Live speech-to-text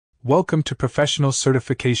Welcome to Professional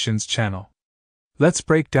Certifications channel. Let's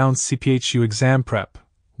break down CPHQ exam prep,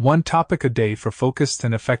 one topic a day for focused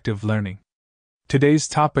and effective learning. Today's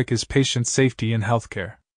topic is patient safety in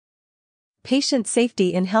healthcare. Patient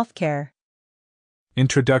safety in healthcare.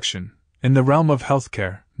 Introduction. In the realm of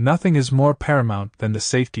healthcare, nothing is more paramount than the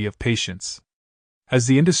safety of patients. As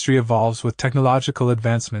the industry evolves with technological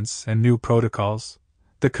advancements and new protocols,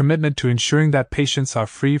 the commitment to ensuring that patients are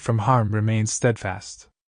free from harm remains steadfast.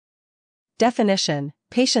 Definition: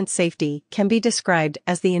 patient safety can be described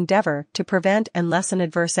as the endeavor to prevent and lessen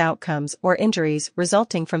adverse outcomes or injuries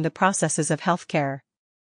resulting from the processes of healthcare.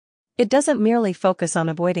 It doesn't merely focus on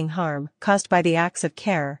avoiding harm caused by the acts of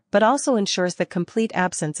care, but also ensures the complete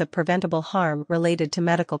absence of preventable harm related to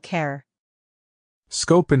medical care.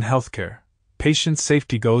 Scope in healthcare. Patient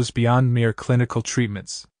safety goes beyond mere clinical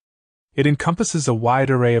treatments. It encompasses a wide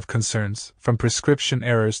array of concerns, from prescription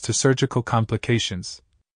errors to surgical complications.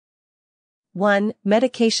 1.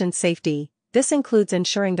 Medication safety. This includes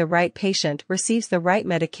ensuring the right patient receives the right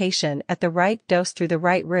medication at the right dose through the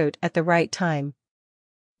right route at the right time.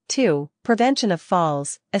 2. Prevention of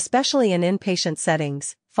falls, especially in inpatient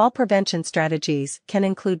settings. Fall prevention strategies can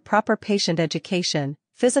include proper patient education,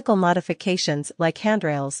 physical modifications like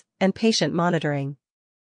handrails, and patient monitoring.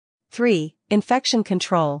 3. Infection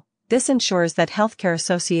control. This ensures that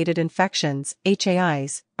healthcare-associated infections,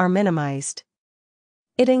 HAIs, are minimized.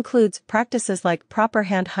 It includes practices like proper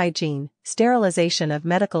hand hygiene, sterilization of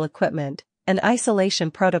medical equipment, and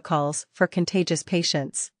isolation protocols for contagious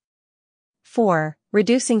patients. 4.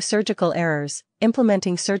 Reducing surgical errors,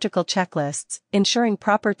 implementing surgical checklists, ensuring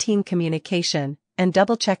proper team communication, and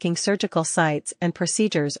double-checking surgical sites and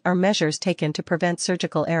procedures are measures taken to prevent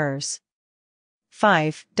surgical errors.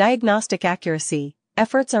 5. Diagnostic accuracy.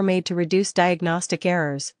 Efforts are made to reduce diagnostic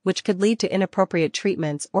errors, which could lead to inappropriate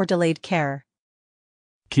treatments or delayed care.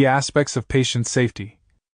 Key aspects of patient safety.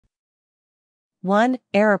 1.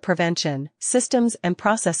 Error prevention. Systems and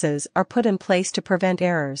processes are put in place to prevent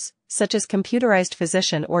errors, such as computerized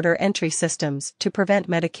physician order entry systems to prevent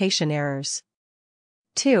medication errors.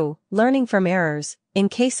 2. Learning from errors. In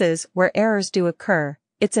cases where errors do occur,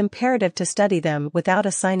 it's imperative to study them without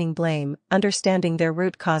assigning blame, understanding their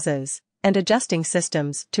root causes, and adjusting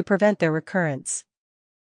systems to prevent their recurrence.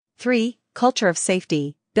 3. Culture of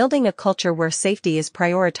safety. Building a culture where safety is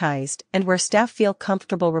prioritized and where staff feel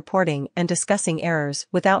comfortable reporting and discussing errors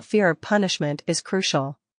without fear of punishment is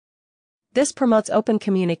crucial. This promotes open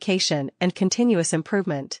communication and continuous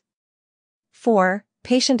improvement. 4.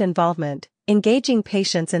 Patient involvement. Engaging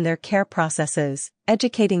patients in their care processes,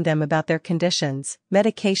 educating them about their conditions,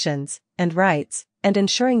 medications, and rights, and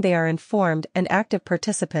ensuring they are informed and active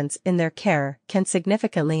participants in their care can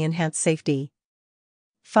significantly enhance safety.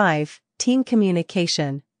 5. Team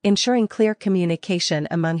communication. Ensuring clear communication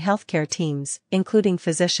among healthcare teams, including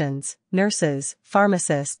physicians, nurses,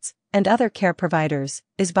 pharmacists, and other care providers,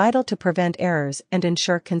 is vital to prevent errors and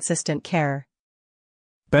ensure consistent care.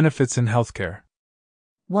 Benefits in healthcare.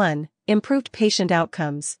 1. Improved patient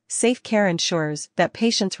outcomes. Safe care ensures that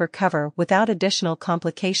patients recover without additional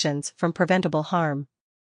complications from preventable harm.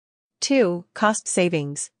 2. Cost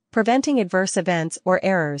savings. Preventing adverse events or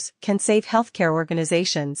errors can save healthcare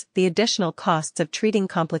organizations the additional costs of treating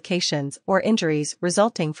complications or injuries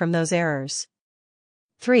resulting from those errors.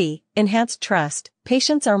 3. Enhanced trust.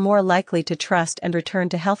 Patients are more likely to trust and return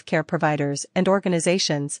to healthcare providers and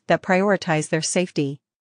organizations that prioritize their safety.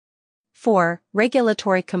 4.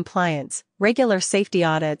 Regulatory compliance. Regular safety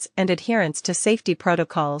audits and adherence to safety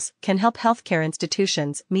protocols can help healthcare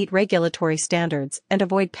institutions meet regulatory standards and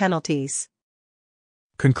avoid penalties.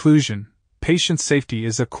 Conclusion. Patient safety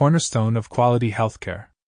is a cornerstone of quality healthcare.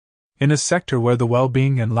 In a sector where the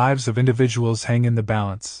well-being and lives of individuals hang in the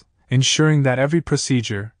balance, ensuring that every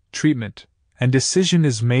procedure, treatment, and decision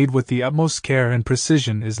is made with the utmost care and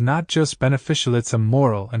precision is not just beneficial, it's a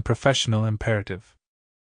moral and professional imperative.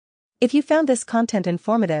 If you found this content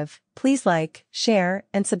informative, please like, share,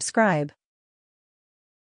 and subscribe.